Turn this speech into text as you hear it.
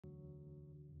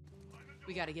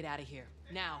We gotta get out of here.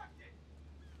 Now.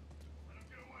 Let him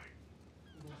get away.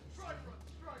 Strike,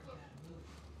 look.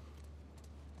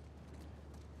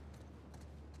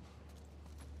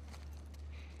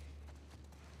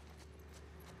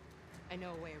 I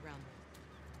know a way around them.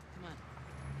 Come on.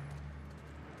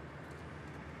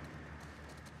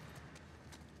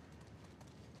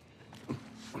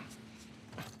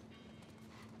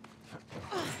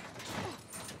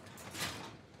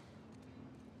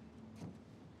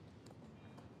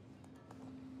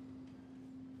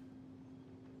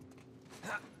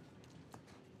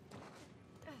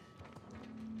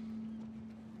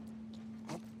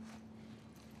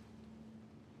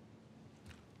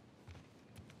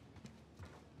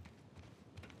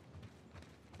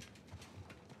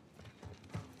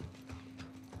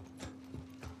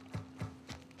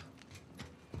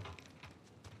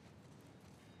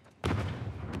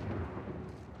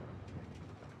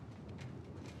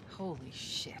 Holy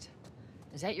shit.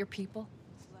 Is that your people?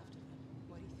 What's left of them?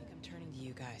 Why do you think I'm turning to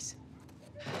you guys?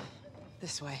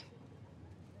 This way.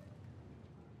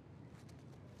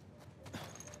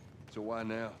 So why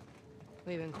now?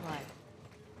 We've been quiet.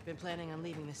 Been planning on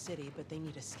leaving the city, but they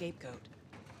need a scapegoat.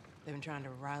 They've been trying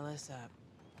to rile us up.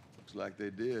 Looks like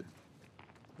they did.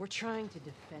 We're trying to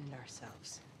defend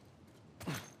ourselves.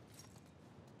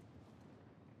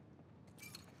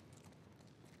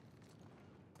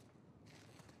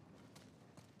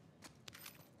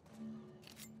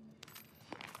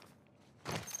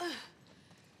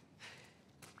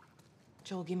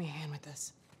 Joel, give me a hand with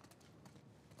this.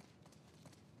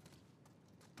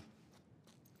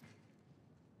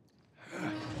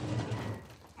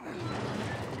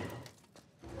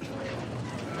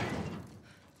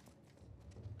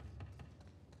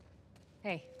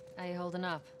 Hey, how you holding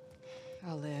up?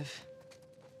 I'll live.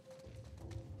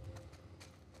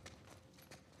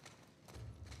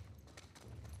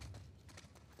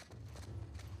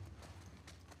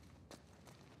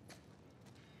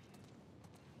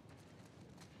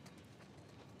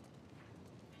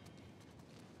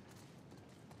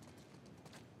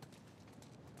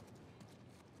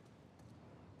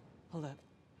 Hold up.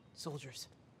 Soldiers.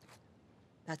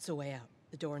 That's the way out.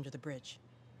 The door under the bridge.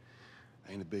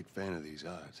 I ain't a big fan of these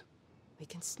odds. We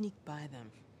can sneak by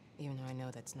them, even though I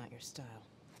know that's not your style.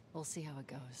 We'll see how it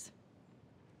goes.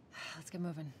 Let's get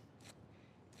moving.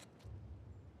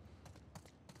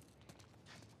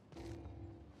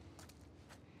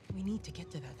 We need to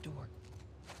get to that door.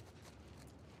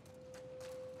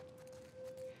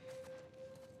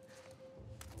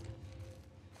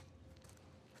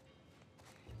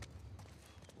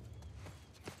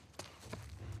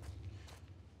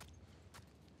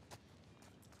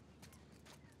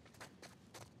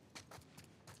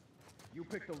 You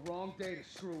picked the wrong day to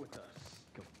screw with us.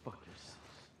 Go fuck yourselves.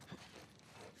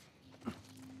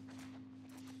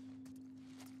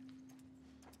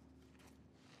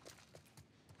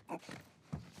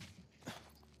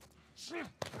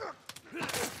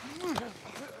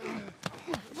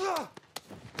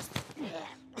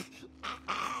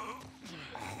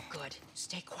 Good.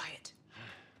 Stay quiet.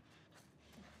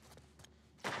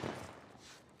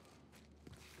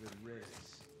 Good riddance.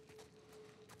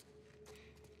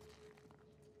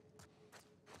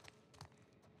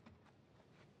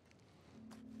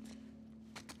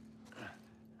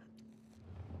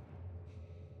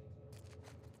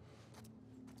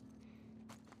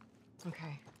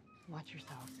 Okay. Watch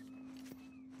yourselves.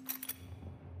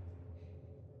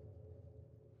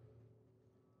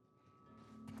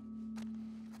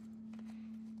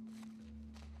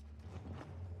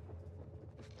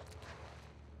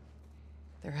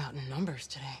 They're out in numbers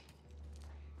today.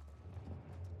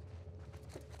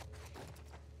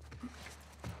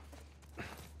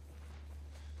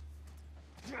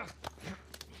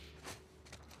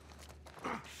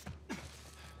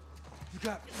 You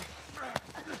got me.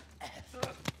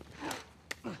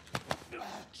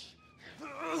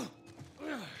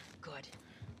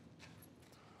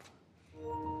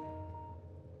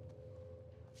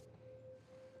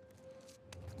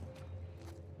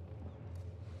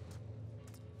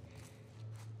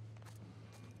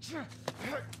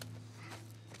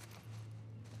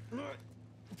 Good.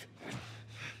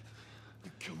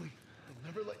 You kill me. I'll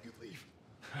never let you leave.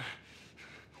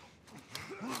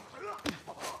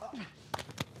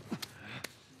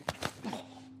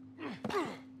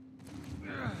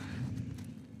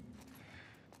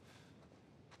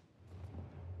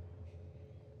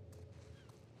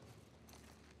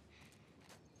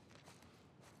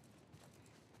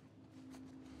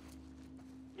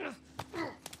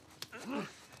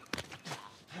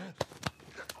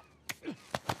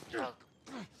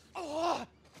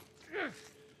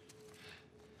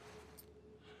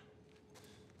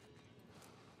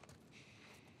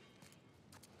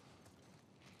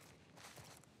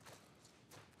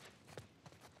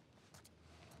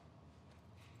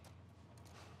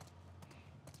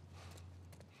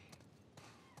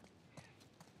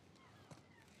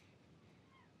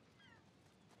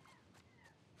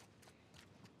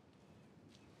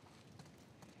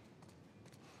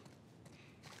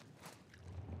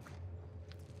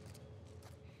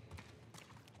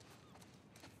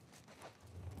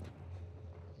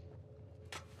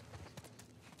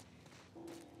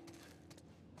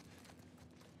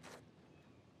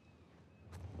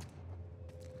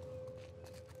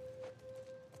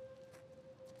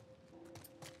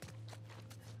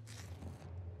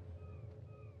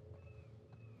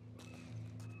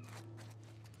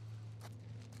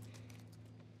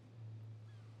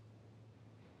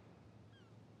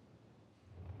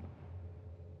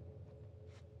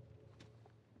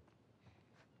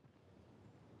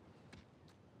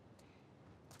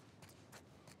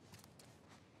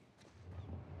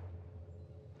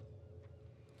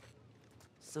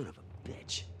 Son of a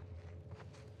bitch.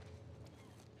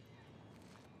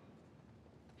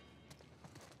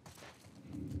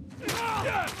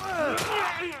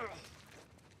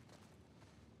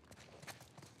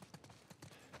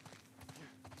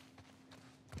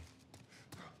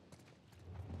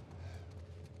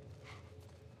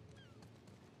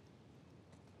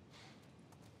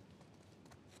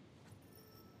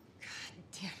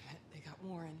 Damn it, they got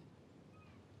Warren.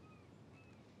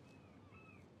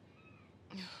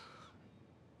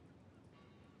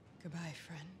 Goodbye,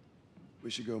 friend.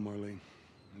 We should go, Marlene.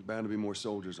 There's bound to be more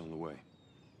soldiers on the way.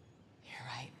 You're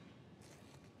right.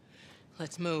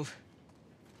 Let's move.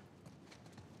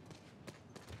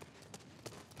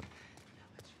 Not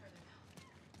much further now.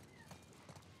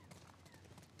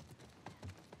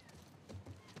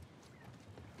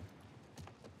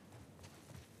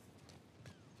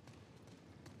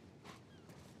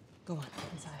 Go on,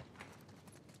 inside.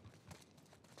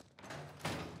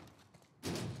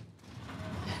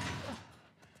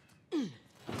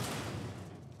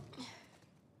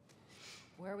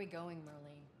 Where are we going,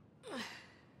 Marlene?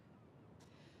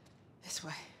 This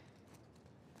way.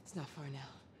 It's not far now.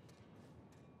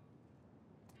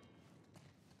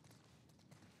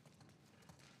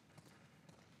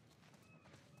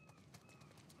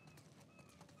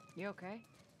 You okay?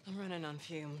 I'm running on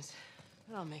fumes,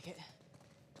 but I'll make it.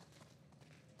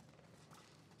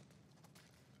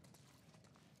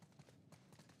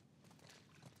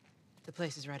 The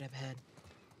place is right up ahead.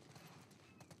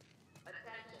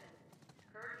 Attention.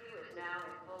 Curfew is now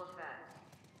in full effect.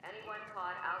 Anyone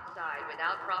caught outside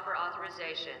without proper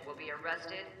authorization will be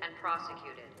arrested and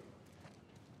prosecuted.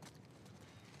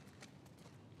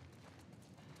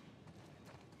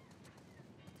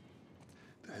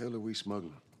 The hell are we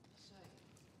smuggling?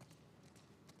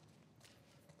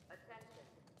 Attention.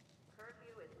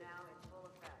 Curfew is now in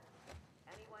full effect.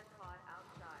 Anyone caught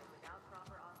outside without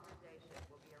proper authorization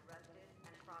will be arrested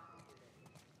and prosecuted.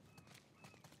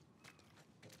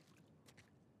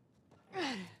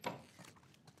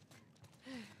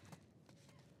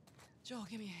 Joel,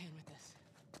 give me a hand with this.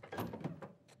 Come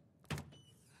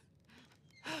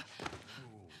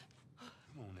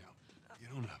on now.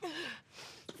 Get on up.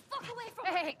 Fuck away from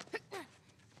me! Hey!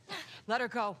 Let her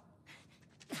go.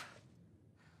 Well,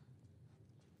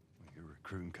 you're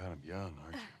recruiting kind of young,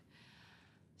 aren't you?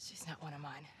 She's not one of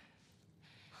mine.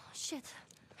 Shit.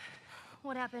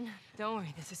 What happened? Don't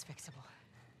worry, this is fixable.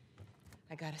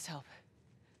 I got his help.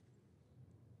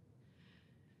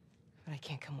 But I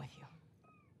can't come with you.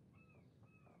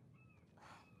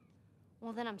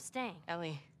 Well, then I'm staying.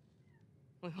 Ellie,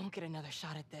 we won't get another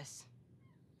shot at this.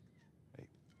 Hey,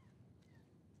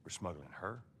 we're smuggling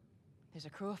her? There's a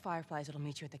crew of Fireflies that'll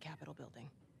meet you at the Capitol building.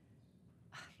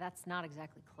 That's not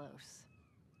exactly close.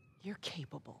 You're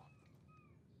capable.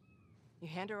 You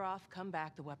hand her off, come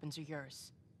back, the weapons are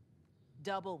yours.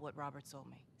 Double what Robert sold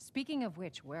me. Speaking of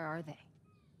which, where are they?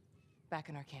 Back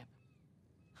in our camp.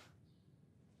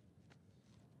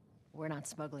 We're not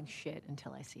smuggling shit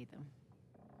until I see them.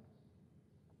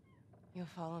 You'll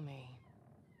follow me.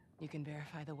 You can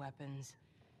verify the weapons.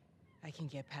 I can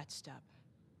get patched up.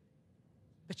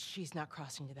 But she's not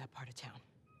crossing to that part of town.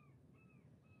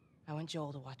 I want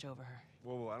Joel to watch over her.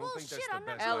 Whoa, I don't think that's I'm the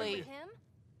not best Ellie. idea. with him.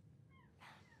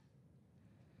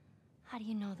 How do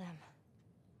you know them?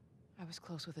 I was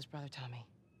close with his brother Tommy.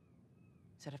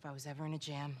 Said if I was ever in a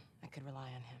jam, I could rely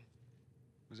on him.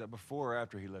 Was that before or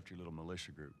after he left your little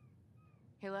militia group?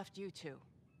 He left you too.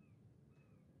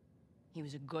 He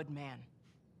was a good man.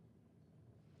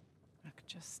 I could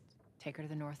just take her to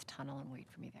the North Tunnel and wait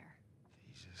for me there.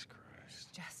 Jesus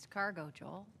Christ. Just cargo,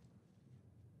 Joel.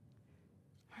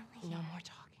 No more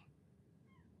talking.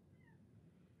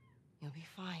 You'll be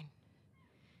fine.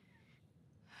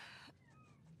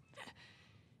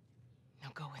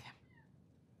 Now go with him.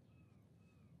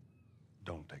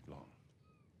 Don't take long.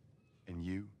 And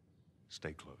you,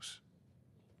 stay close.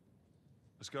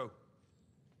 Let's go.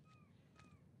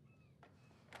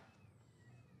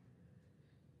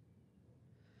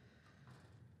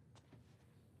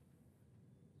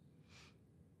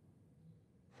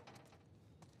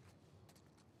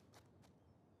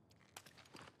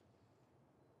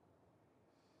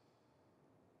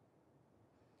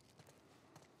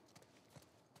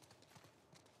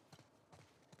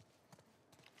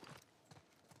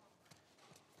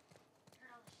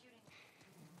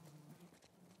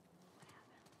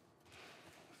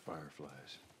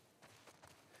 Fireflies.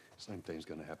 Same thing's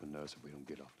gonna happen to us if we don't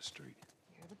get off the street.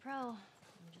 You're the pro.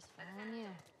 I'm just following you.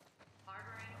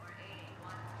 Harboring or aiding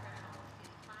wanted criminals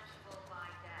is punishable by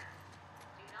death.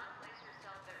 Do not place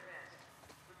yourself at risk.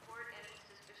 Report any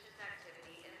suspicious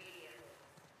activity immediately.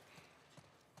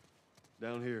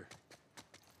 Down here.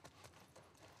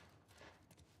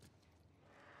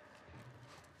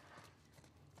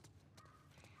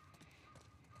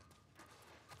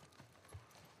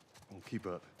 Won't keep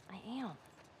up. I am.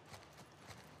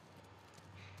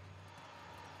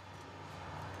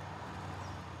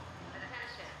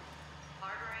 Attention.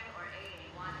 Harboring or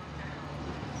aiding one criminal.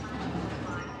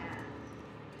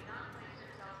 Do not place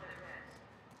yourself at risk.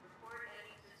 Report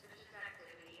any suspicious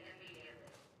activity immediately.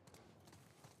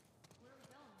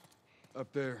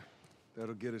 Up there.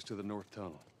 That'll get us to the north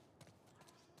tunnel.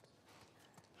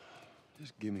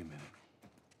 Just give me a minute.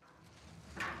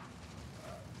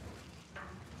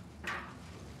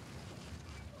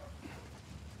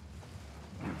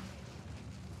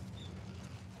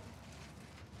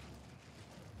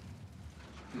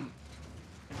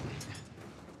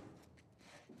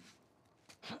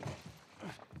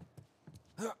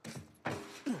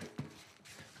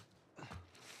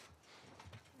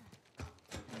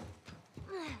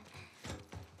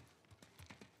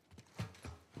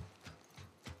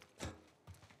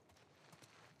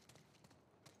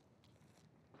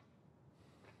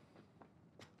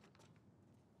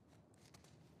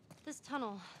 This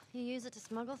tunnel, you use it to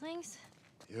smuggle things?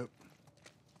 Yep,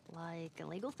 Like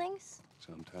illegal things?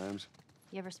 sometimes.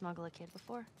 You ever smuggle a kid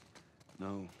before?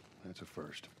 No, that's a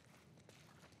first.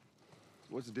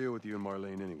 What's the deal with you and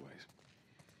Marlene anyways?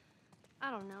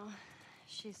 I don't know.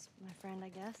 She's my friend, I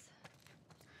guess.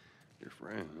 Your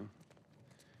friend, huh?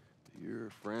 You're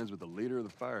friends with the leader of the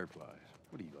Fireflies.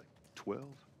 What are you, like, 12?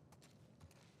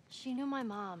 She knew my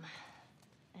mom,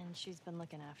 and she's been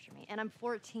looking after me. And I'm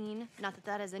 14. Not that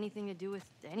that has anything to do with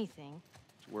anything.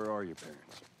 So where are your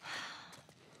parents?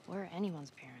 Where are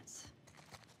anyone's parents?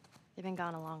 They've been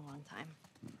gone a long, long time.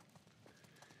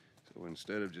 So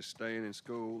instead of just staying in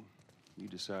school, you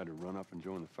decide to run up and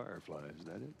join the Fireflies, is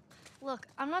that it? Look,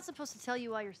 I'm not supposed to tell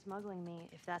you why you're smuggling me,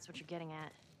 if that's what you're getting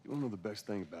at. You wanna know the best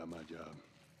thing about my job?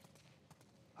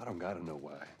 I don't gotta know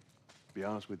why. To be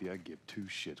honest with you, I give two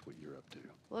shits what you're up to.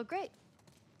 Well, great.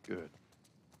 Good.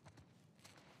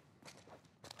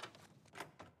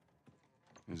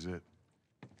 Is it?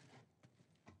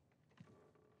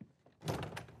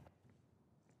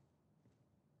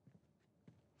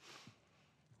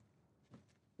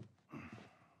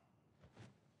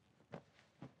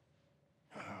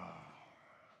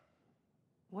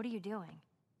 What are you doing?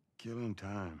 Killing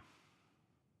time.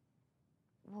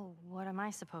 Well, what am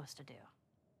I supposed to do?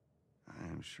 I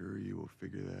am sure you will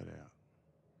figure that out.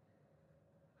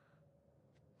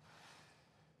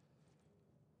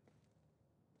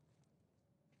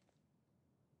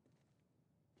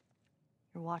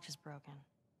 Your watch is broken.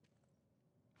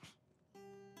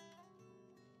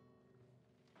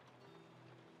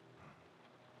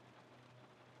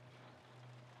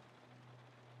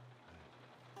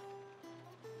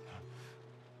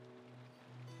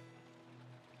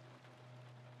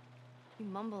 You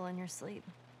mumble in your sleep.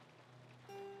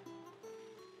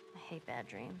 I hate bad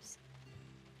dreams.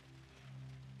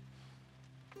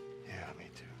 Yeah, me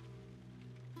too.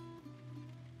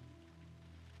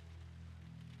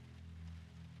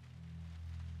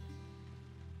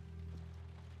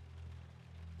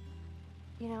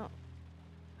 You know,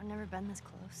 I've never been this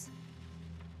close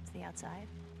to the outside. I mean,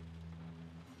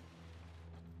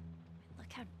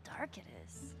 look how dark it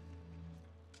is.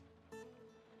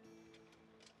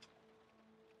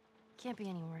 Can't be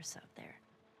any worse out there.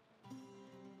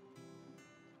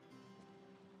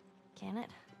 Can it?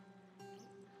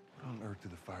 What on earth do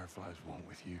the Fireflies want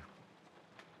with you?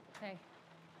 Hey.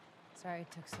 Sorry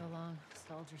it took so long.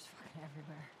 Soldiers fucking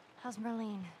everywhere. How's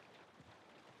Marlene?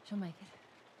 She'll make it.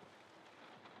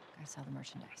 Gotta sell the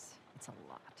merchandise. It's a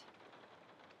lot.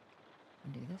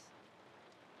 Wanna do this?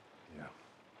 Yeah.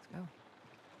 Let's go.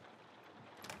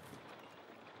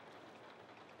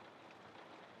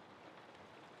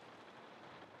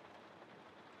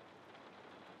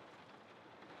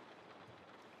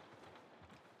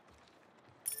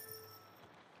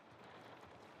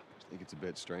 Think it's a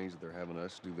bit strange that they're having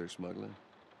us do their smuggling?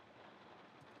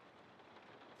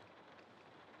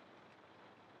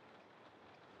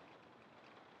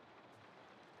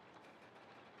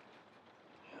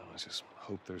 Yeah, let's just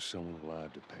hope there's someone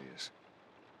alive to pay us.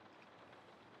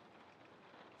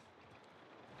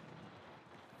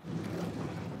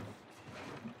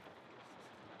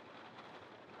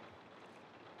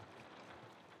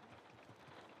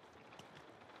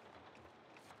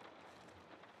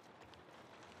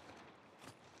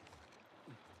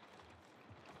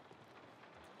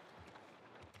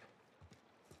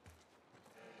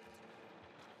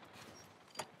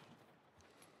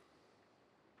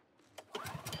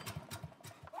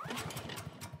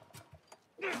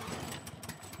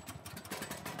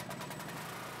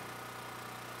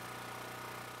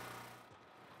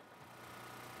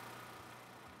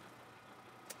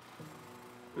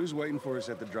 Who's waiting for us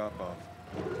at the drop-off?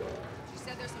 She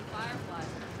said there's some fireflies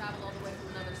that travel all the way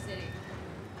from another city.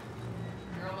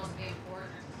 Girl must be important.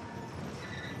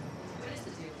 What is the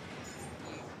deal?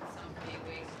 You some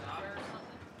bigwig's daughter or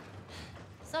something?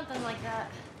 Something like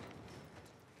that.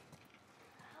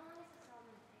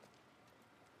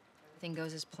 Everything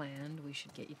goes as planned. We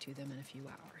should get you to them in a few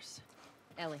hours.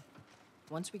 Ellie,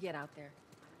 once we get out there,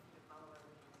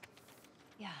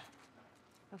 Yeah,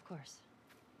 of course.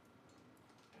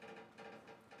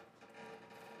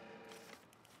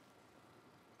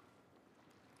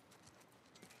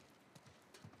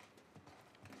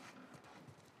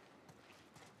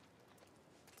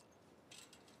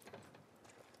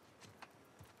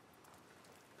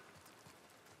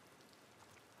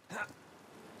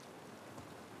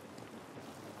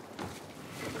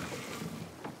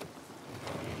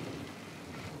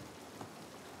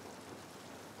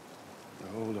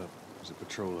 Now, hold up. There's a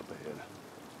patrol up ahead.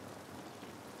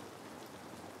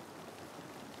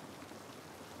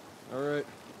 All right.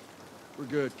 We're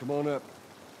good. Come on up.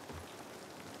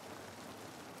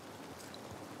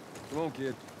 Come on,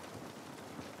 kid.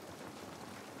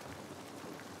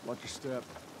 Watch your step.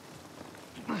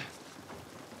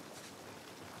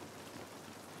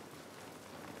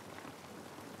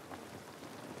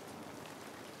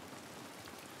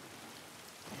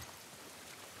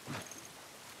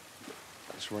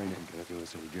 This rain ain't gonna do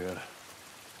us any good.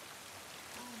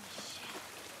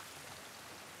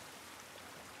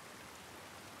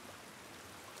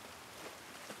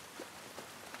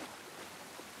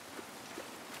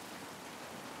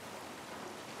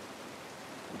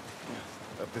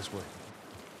 Up this way.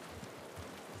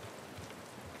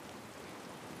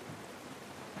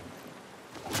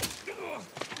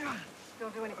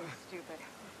 Don't do anything stupid.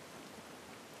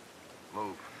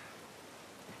 Move.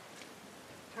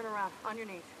 Turn around, on your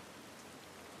knees.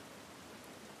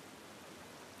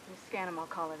 You scan him, I'll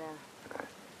call it in. Okay.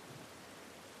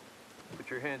 Put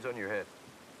your hands on your head.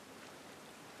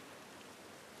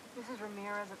 This is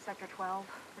Ramirez at Sector 12,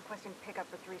 requesting pickup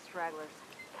for 3 stragglers.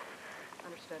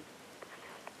 Understood.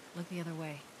 look the other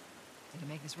way. We can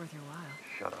make this worth your while.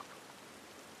 Shut up.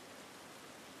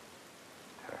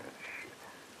 Tired of this shit.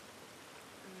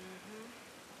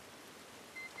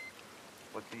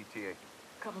 What's the ETA?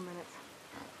 Couple minutes.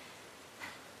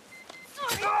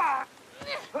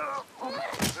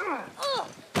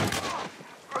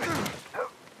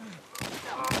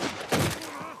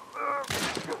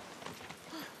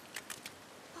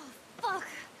 Fuck!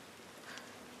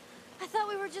 I thought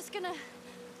we were just gonna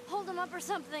hold him up or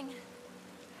something.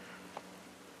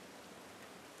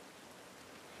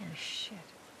 Oh, shit.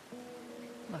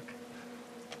 Look.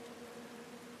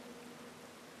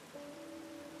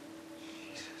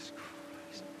 Jesus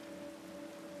Christ.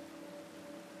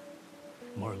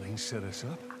 Marlene set us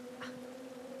up?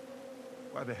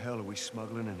 Why the hell are we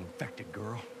smuggling an infected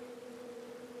girl?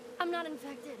 I'm not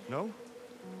infected. No?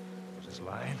 Just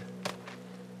lying?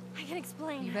 I can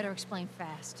explain. You better explain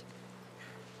fast.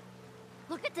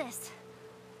 Look at this.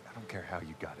 I don't care how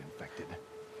you got infected.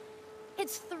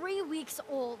 It's 3 weeks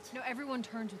old. No, everyone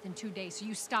turns within 2 days, so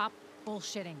you stop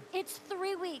bullshitting. It's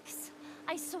 3 weeks.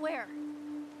 I swear.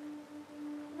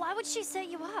 Why would she set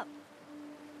you up?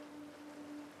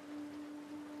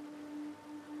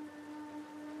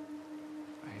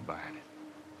 I ain't buying it.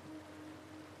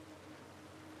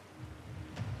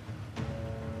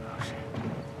 Oh, shit.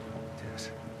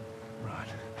 Tess, run.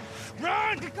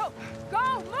 Run! Go!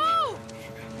 Go! Move!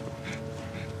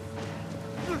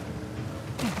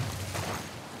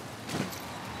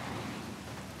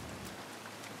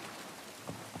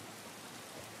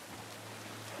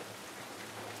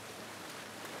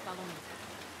 Follow me.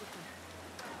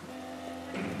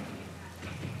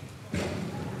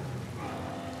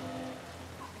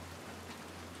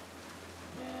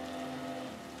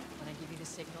 When I give you the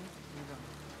signal, you run.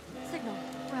 Signal.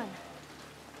 Run.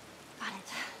 Got it.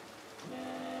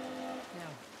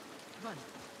 Now, run.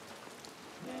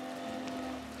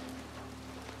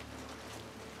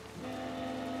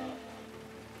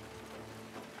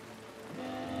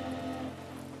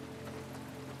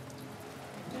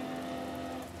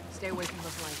 Stay away from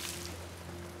those lights.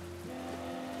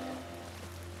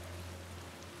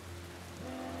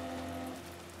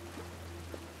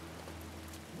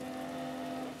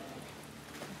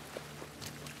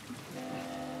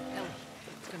 Ellie,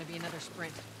 it's gonna be another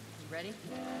sprint. You ready?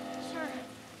 Sure.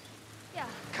 Yeah.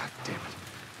 God damn it.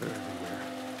 They're everywhere.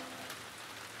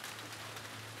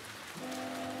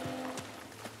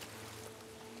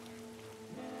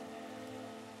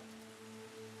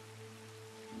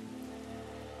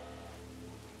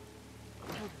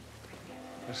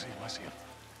 I see him.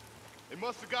 They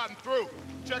must have gotten through.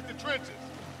 Check the trenches.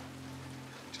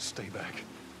 Just stay back.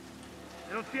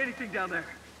 I don't see anything down there.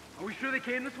 Are we sure they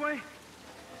came this way?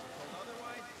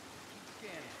 Otherwise, keep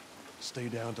scanning. Stay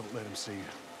down, don't let him see you.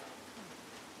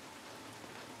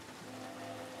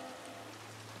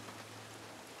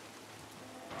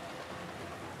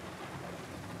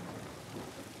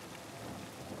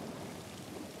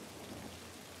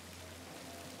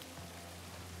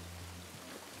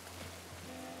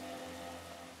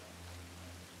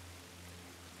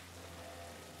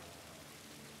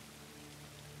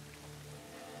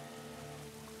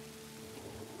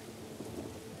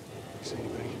 See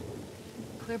anything?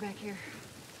 Clear back here.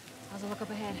 How's it look up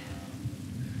ahead?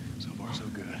 So far, so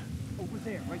good. Over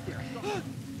there, right there. I hear him up ahead.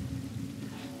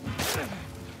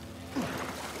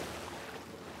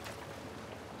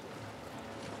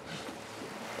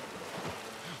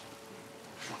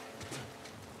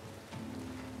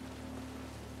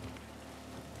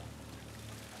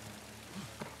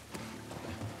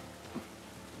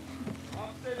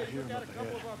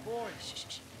 Shh, shh,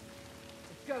 shh.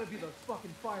 It's gotta be those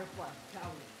fucking Fireflies towers.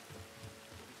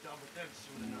 We'll be done with them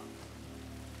soon enough.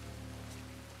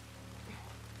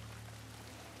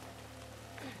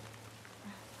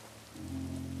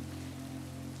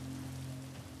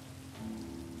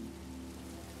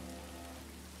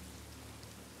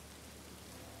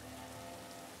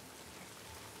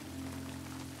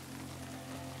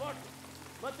 Fuck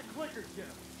it. Let the clickers get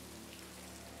him.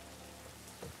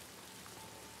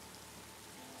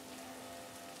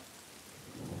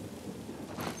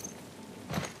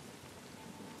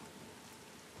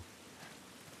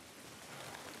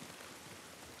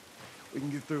 We can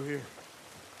get through here.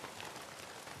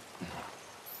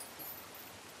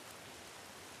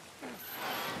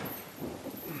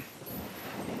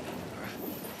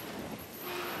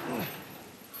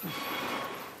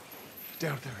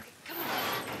 Down there. Come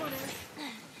on, Eric.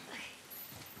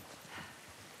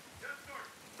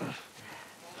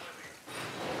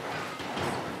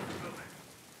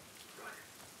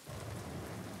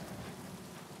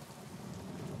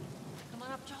 Come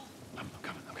on up, Joel. I'm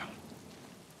coming, I'm coming.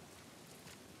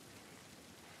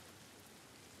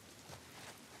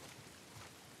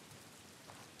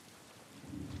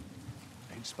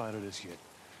 Ain't spotted us yet.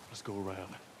 Let's go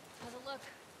around. How's it look?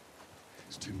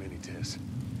 It's too many tests.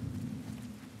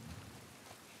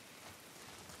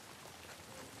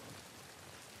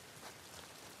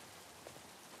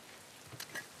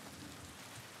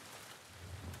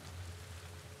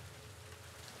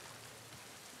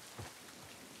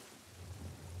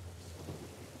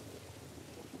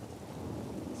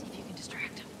 See if you can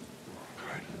distract him. All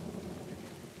right.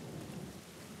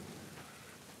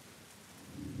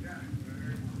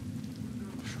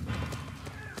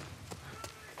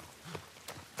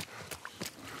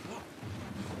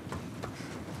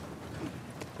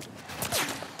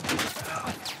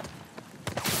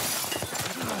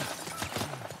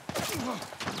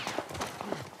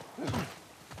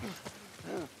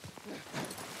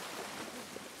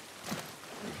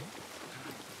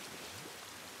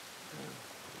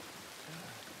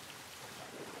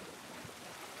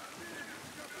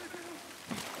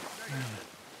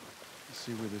 Let's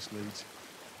see where this leads.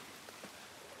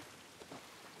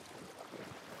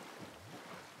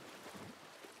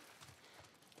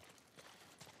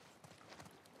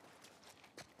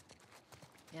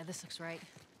 Yeah, this looks right.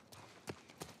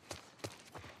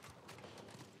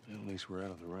 At least we're out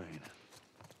of the rain.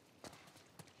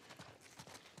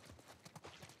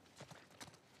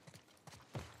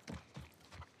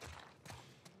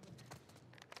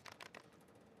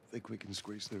 Think we can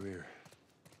squeeze through here.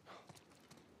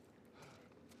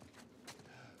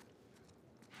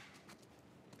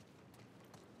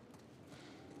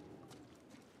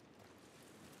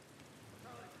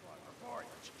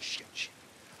 Shit, shit.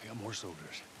 I got more soldiers.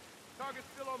 Target's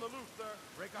still on the loose, sir.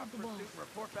 Break off pursuit and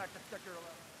report back to Sector 11.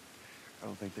 I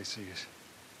don't think they see us.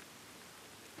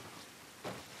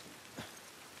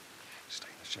 Stay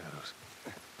in the shadows.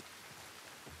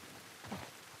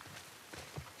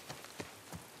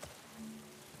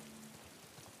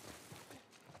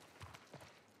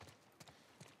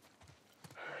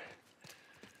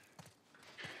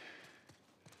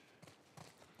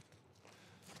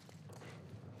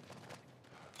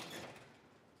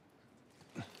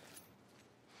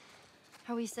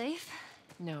 Are we safe?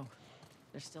 No,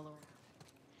 they're still around.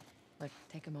 Look,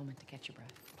 take a moment to catch your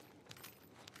breath.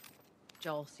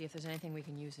 Joel, see if there's anything we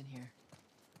can use in here.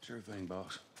 Sure thing,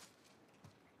 boss.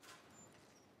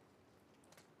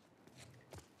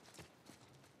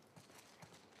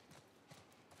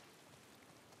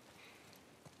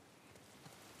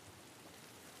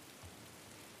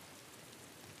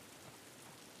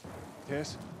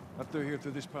 Tess, up through here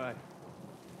through this pipe.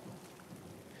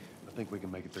 I think we can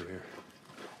make it through here.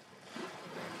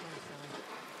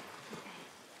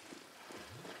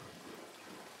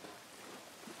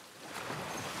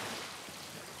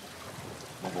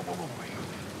 Whoa.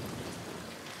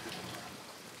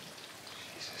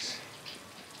 Jesus.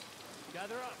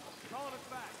 Gather up. Calling us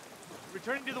back.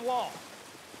 Returning to the wall.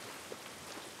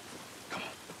 Come on.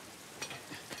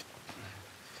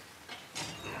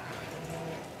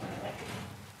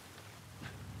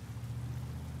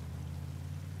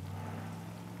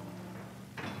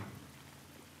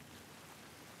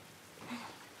 All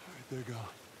right, they're gone.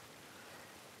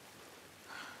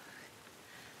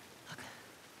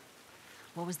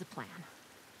 What was the plan?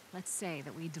 Let's say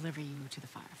that we deliver you to the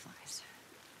Fireflies.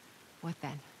 What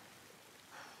then?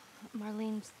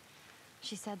 Marlene,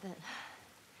 she said that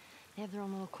they have their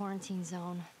own little quarantine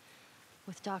zone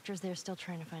with doctors there still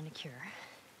trying to find a cure.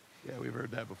 Yeah, we've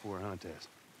heard that before, huh, Tess?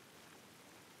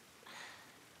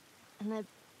 And that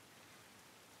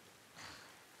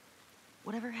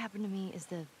whatever happened to me is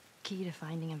the key to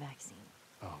finding a vaccine.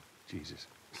 Oh, Jesus.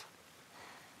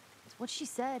 It's what she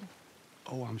said.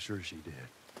 Oh, I'm sure she did.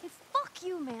 Hey, fuck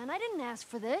you, man. I didn't ask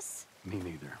for this. Me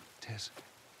neither. Tess,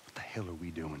 what the hell are we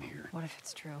doing here? What if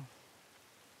it's true?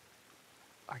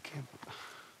 I can't...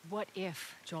 What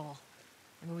if, Joel?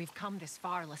 I mean, we've come this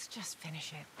far. Let's just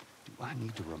finish it. Do I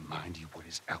need to remind you what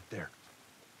is out there?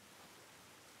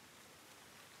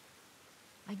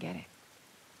 I get it.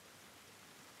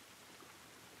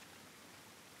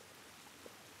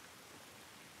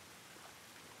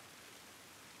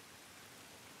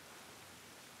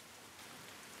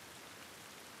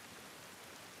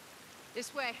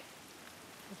 This way.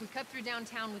 If we cut through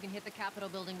downtown, we can hit the Capitol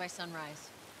building by sunrise.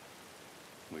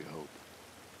 We hope.